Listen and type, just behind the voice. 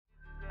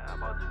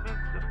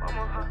I'm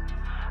on her.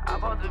 I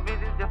bought the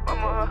bitches if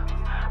I'm on her.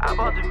 I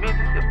bought the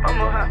bitches if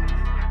I'm on her.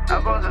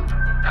 I bought the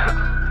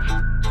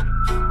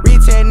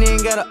Retail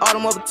nigga got an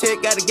automobile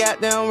tech, got a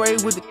goddamn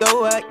race with the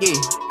throw out, yeah.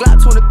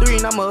 Glock 23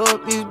 and I'ma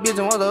up this bitch,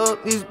 and while I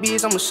up this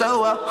bitch, I'ma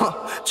show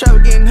out,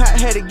 Traffic getting hot,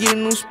 had to get a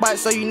new spot,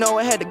 so you know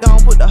I had to go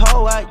and put the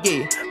hoe out,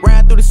 yeah.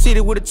 Ran through the city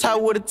with a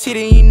top with a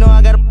titty, and you know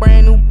I got a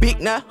brand new big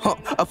now,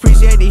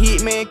 Appreciate the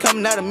hit, man,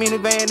 coming out of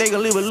minivan, they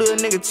gon' leave a little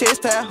nigga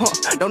chest out,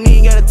 Don't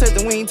even gotta touch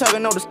it, we ain't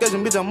talking no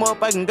discussion, bitch, I'm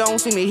up, I can go and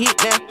see the hit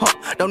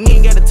now, Don't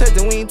even gotta touch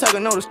it, we ain't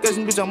talking no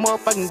discussion, bitch, I'm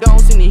up, I can go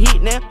and see the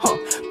hit now,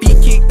 Be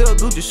kicked up,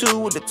 Gucci shoe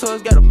with the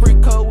tugs, got a free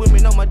code with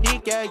me on my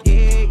dick, yeah.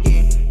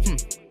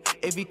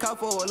 If he caught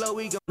for a low,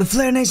 we go. The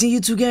Flare Nation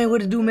YouTube gang,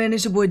 what it do, man?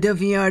 It's your boy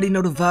Duffy. You already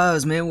know the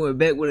vibes, man. We're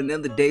back with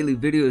another daily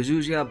video as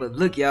usual. But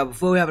look, y'all,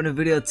 before we have a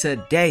video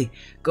today,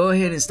 go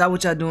ahead and stop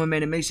what y'all doing,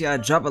 man, and make sure y'all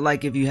drop a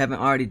like if you haven't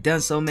already done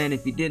so, man.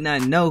 If you did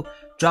not know,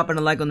 dropping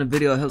a like on the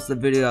video helps the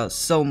video out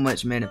so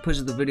much, man. It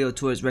pushes the video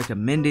towards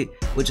recommended,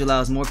 which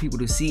allows more people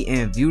to see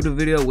and view the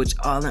video, which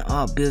all in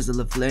all builds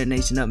the Flare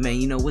Nation up, man.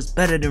 You know what's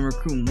better than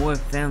recruiting more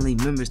family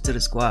members to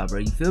the squad, bro?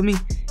 You feel me?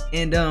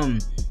 And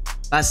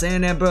by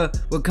saying that, bro,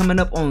 we're coming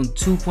up on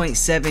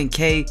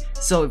 2.7K.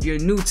 So if you're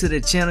new to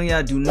the channel,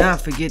 y'all, do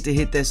not forget to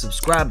hit that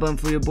subscribe button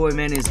for your boy,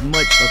 man. It's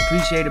much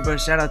appreciated, bro.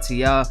 Shout out to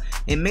y'all,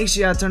 and make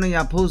sure y'all turn on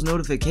y'all post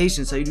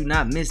notifications so you do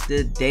not miss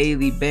the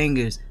daily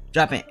bangers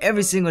dropping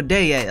every single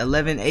day at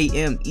 11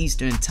 a.m.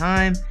 Eastern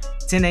time,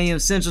 10 a.m.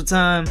 Central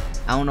time.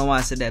 I don't know why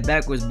I said that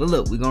backwards, but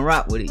look, we gonna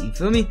rock with it. You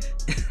feel me?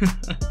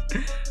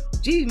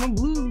 Jeez, my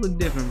blues look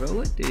different, bro.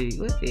 What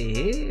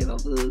the hell?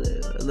 My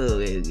blues a little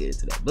bit get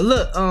to that. But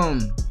look,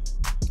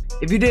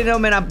 if you didn't know,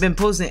 man, I've been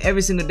posting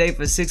every single day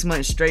for 6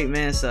 months straight,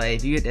 man. So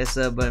if you hit that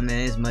sub button,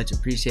 man, it's much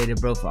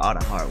appreciated, bro, for all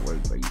the hard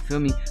work, bro. You feel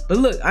me? But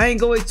look, I ain't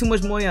gonna waste too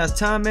much more of y'all's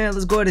time, man.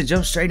 Let's go ahead and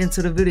jump straight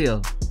into the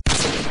video.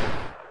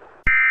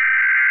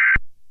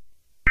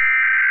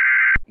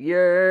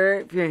 Yeah,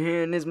 if you're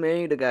hearing this,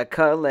 man, you got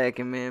caught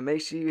lacking, man.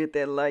 Make sure you hit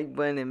that like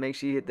button and make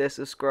sure you hit that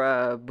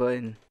subscribe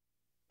button.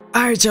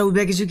 Alright, y'all, we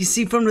back. As you can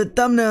see from the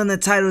thumbnail and the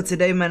title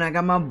today, man, I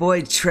got my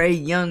boy TRAE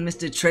Young,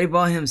 Mr. TRAE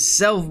Ball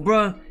himself,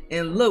 bro.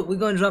 And look, we're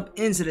gonna jump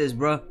into this,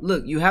 bro.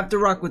 Look, you have to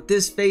rock with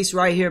this face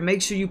right here.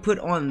 Make sure you put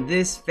on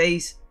this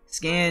face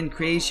scan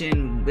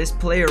creation, this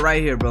player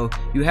right here, bro.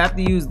 You have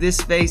to use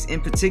this face in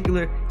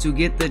particular to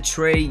get the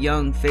TRAE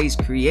Young face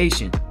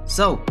creation.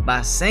 So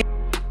by saying,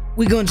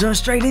 we gonna jump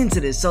straight into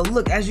this. So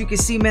look, as you can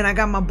see, man, I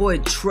got my boy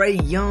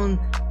TRAE Young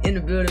in the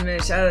building,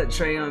 man. Shout out to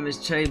TRAE Young,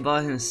 Mr. TRAE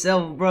Ball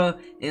himself, bro.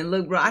 And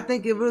look, bro, I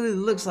think it really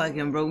looks like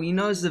him, bro. You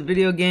know, it's a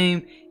video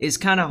game. It's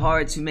kind of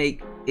hard to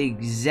make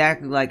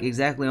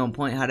exactly on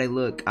point how they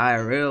look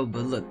IRL,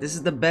 but look, this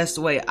is the best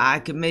way I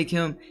can make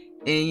him.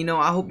 And you know,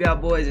 I hope y'all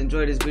boys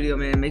enjoy this video,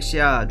 man. Make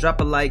sure y'all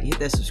drop a like, hit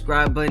that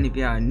subscribe button if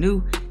y'all are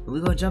new, and we're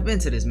gonna jump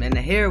into this, man.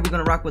 The hair, we're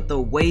gonna rock with the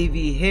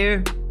wavy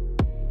hair.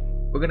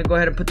 We're gonna go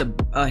ahead and put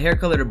the hair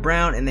color to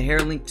brown and the hair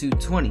length to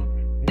 20.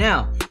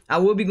 Now, I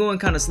will be going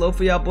kind of slow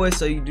for y'all boys,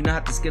 so you do not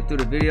have to skip through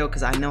the video,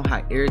 because I know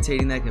how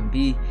irritating that can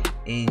be.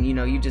 And you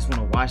know, you just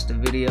want to watch the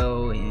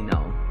video and, you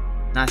know,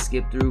 not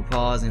skip through,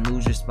 pause, and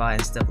lose your spot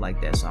and stuff like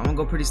that. So I'm gonna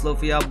go pretty slow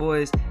for y'all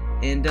boys,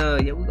 and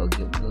yeah, we're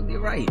gonna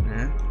get right,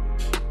 man.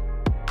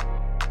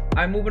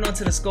 Alright, moving on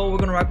to the skull, we're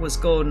gonna rock with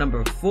skull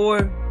number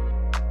 4.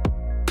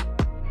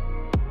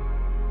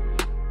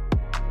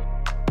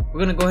 We're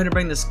gonna go ahead and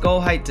bring the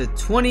skull height to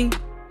 20,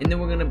 and then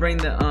we're gonna bring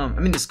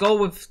the skull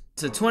width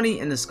to 20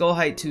 and the skull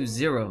height to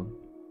 0.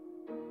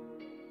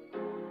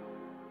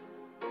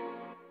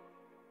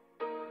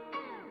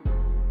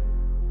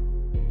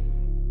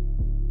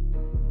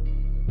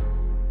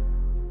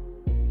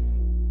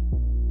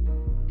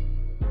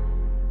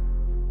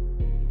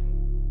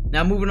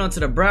 Now moving on to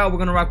the brow, we're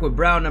gonna rock with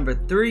brow number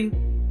 3.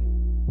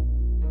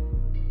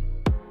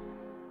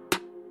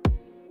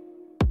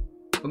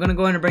 We're gonna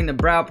go ahead and bring the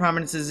brow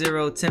prominence to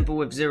 0, temple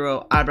width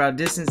 0, eyebrow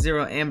distance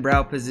 0, and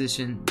brow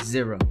position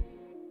 0.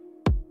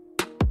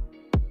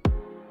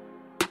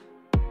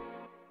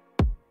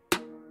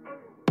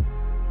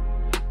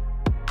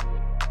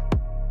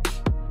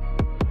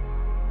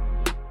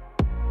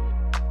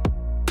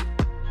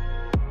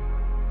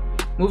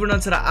 Moving on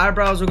to the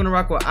eyebrows, we're gonna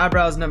rock with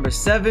eyebrows number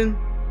 7.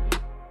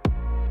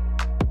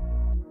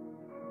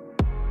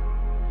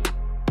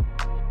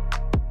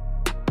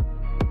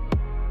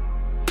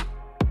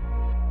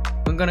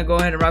 I'm gonna go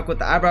ahead and rock with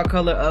the eyebrow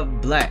color of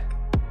black.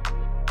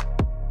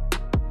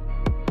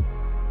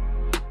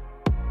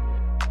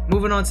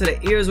 Moving on to the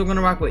ears, we're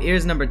gonna rock with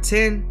ears number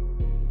 10.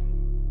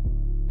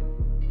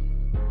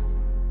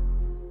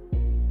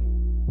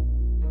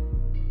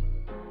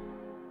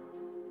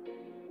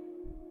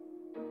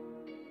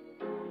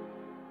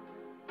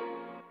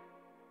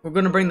 We're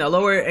gonna bring the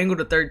lower ear angle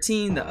to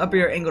 13, the upper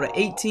ear angle to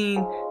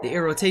 18, the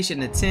ear rotation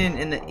to 10,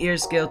 and the ear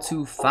scale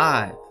to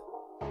 5.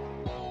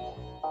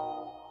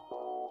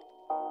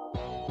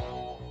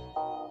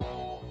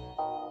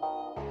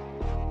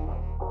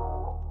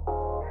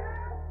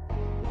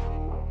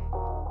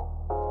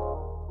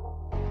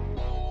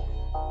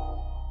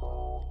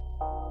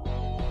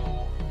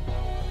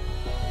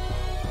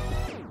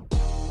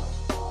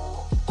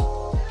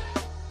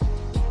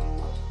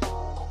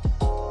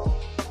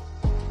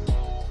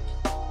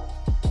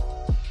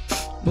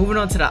 Moving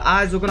on to the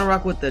eyes, we're gonna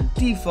rock with the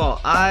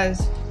default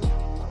eyes.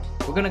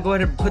 We're gonna go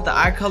ahead and put the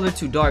eye color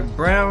to dark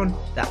brown,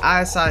 the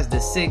eye size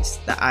to 6,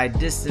 the eye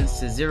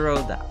distance to 0,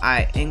 the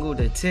eye angle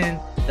to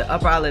 10, the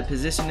upper eyelid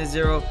position to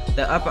 0,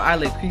 the upper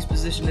eyelid crease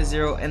position to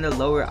 0, and the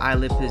lower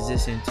eyelid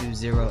position to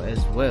 0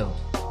 as well.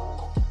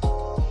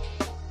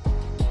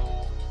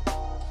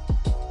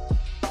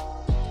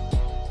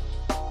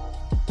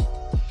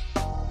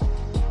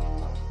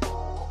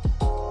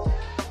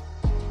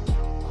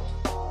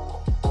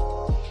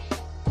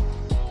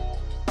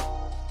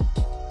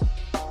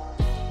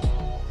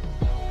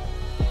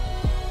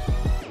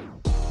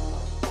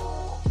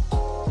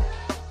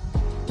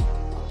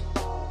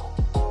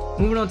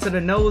 Moving on to the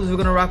nose, we're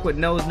gonna rock with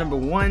nose number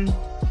 1.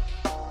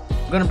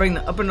 We're gonna bring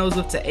the upper nose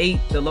width to 8,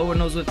 the lower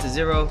nose width to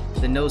 0,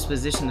 the nose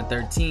position to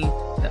 13,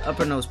 the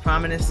upper nose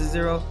prominence to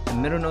 0, the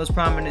middle nose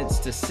prominence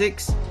to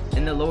 6,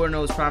 and the lower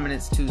nose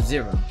prominence to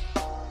 0.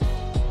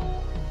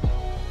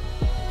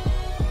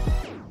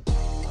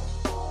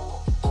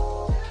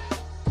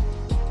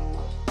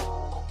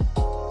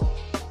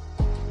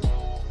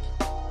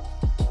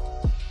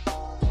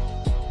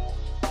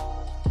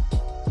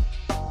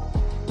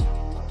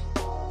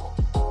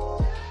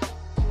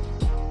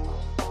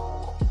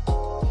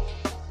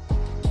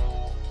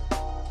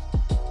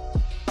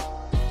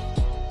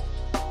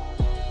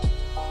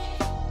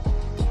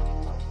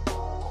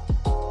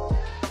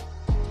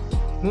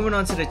 Moving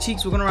on to the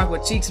cheeks, we're gonna rock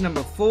with cheeks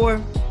number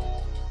 4.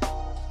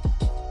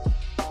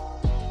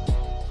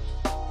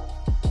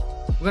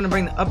 We're gonna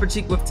bring the upper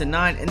cheek width to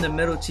 9 and the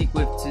middle cheek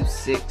width to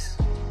 6.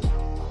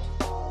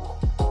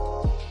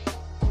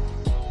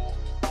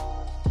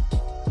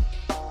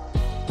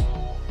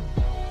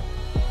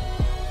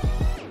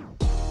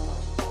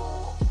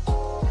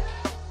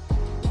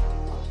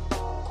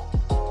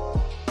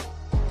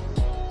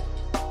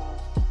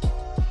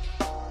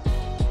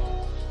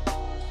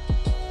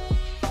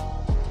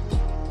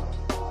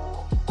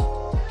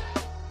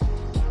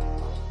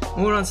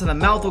 Moving on to the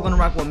mouth, we're gonna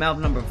rock with mouth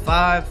number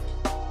 5.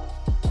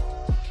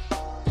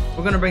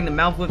 We're gonna bring the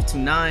mouth width to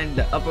 9,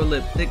 the upper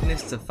lip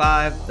thickness to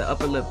 5, the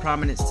upper lip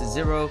prominence to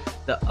 0,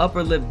 the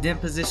upper lip dent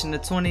position to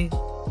 20,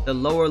 the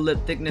lower lip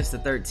thickness to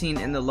 13,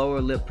 and the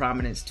lower lip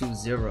prominence to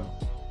 0.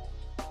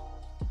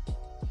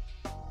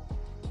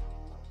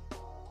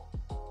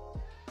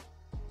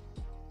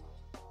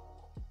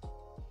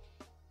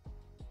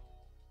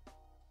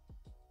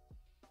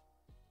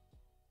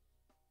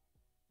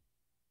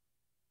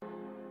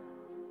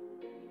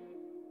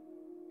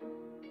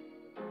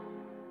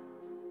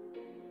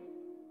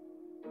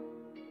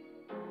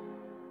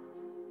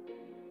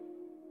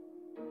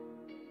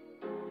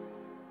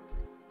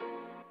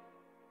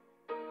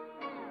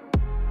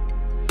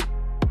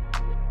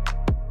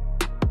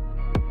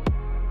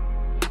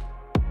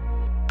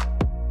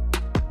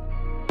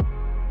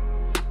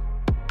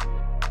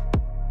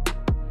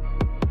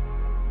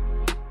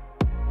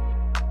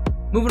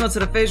 Moving on to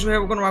the facial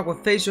hair, we're gonna rock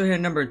with facial hair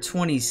number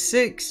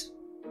 26.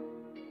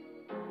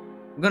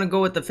 We're gonna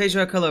go with the facial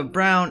hair color of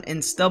brown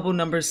and stubble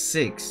number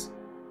 6.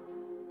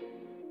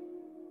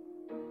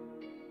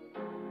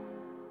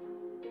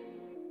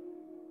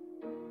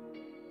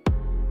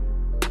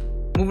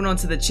 Moving on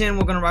to the chin,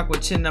 we're gonna rock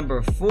with chin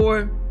number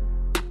 4.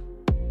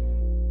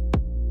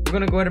 We're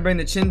gonna go ahead and bring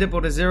the chin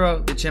dimple to 0,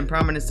 the chin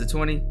prominence to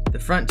 20, the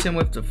front chin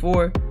width to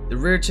 4, the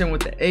rear chin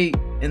width to 8,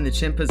 and the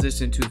chin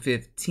position to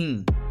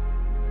 15.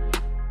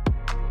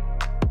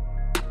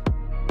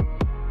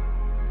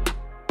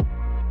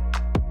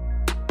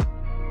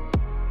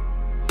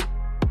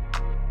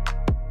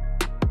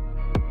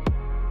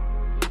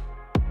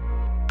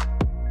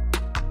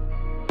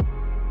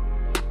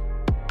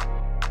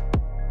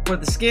 For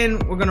the skin,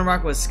 we're gonna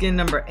rock with skin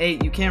number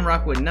 8. You can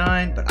rock with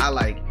 9, but I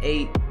like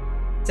 8.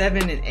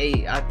 7 and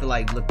 8, I feel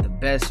like look the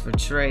best for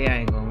TRAE. I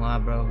ain't gonna lie,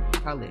 bro.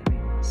 Probably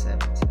 7.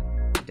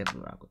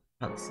 Definitely rock with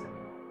probably 7.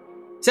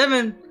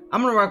 7,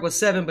 I'm gonna rock with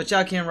 7, but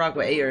y'all can rock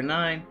with 8 or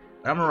 9.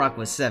 But I'm gonna rock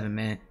with 7,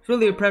 man. It's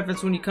really a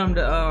preference when you come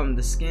to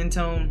the skin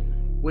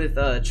tone with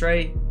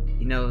TRAE.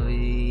 You know,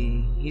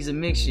 he's a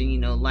mixture, you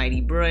know,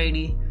 lighty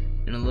brighty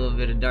and a little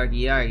bit of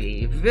darky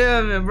yarky. You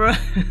feel me, bro?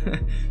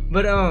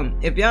 But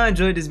if y'all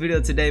enjoyed this video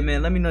today,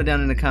 man, let me know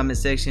down in the comment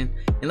section,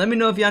 and let me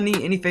know if y'all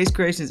need any face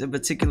creations in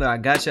particular. I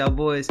got y'all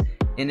boys.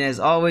 And as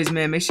always,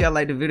 man, make sure y'all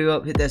like the video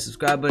up, hit that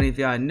subscribe button if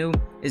y'all are new.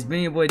 It's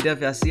been your boy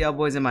Duffy. I'll see y'all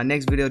boys in my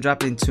next video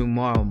dropping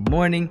tomorrow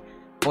morning,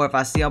 or if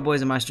I see y'all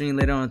boys in my stream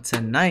later on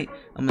tonight,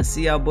 I'm gonna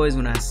see y'all boys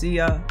when I see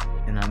y'all,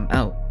 and I'm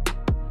out.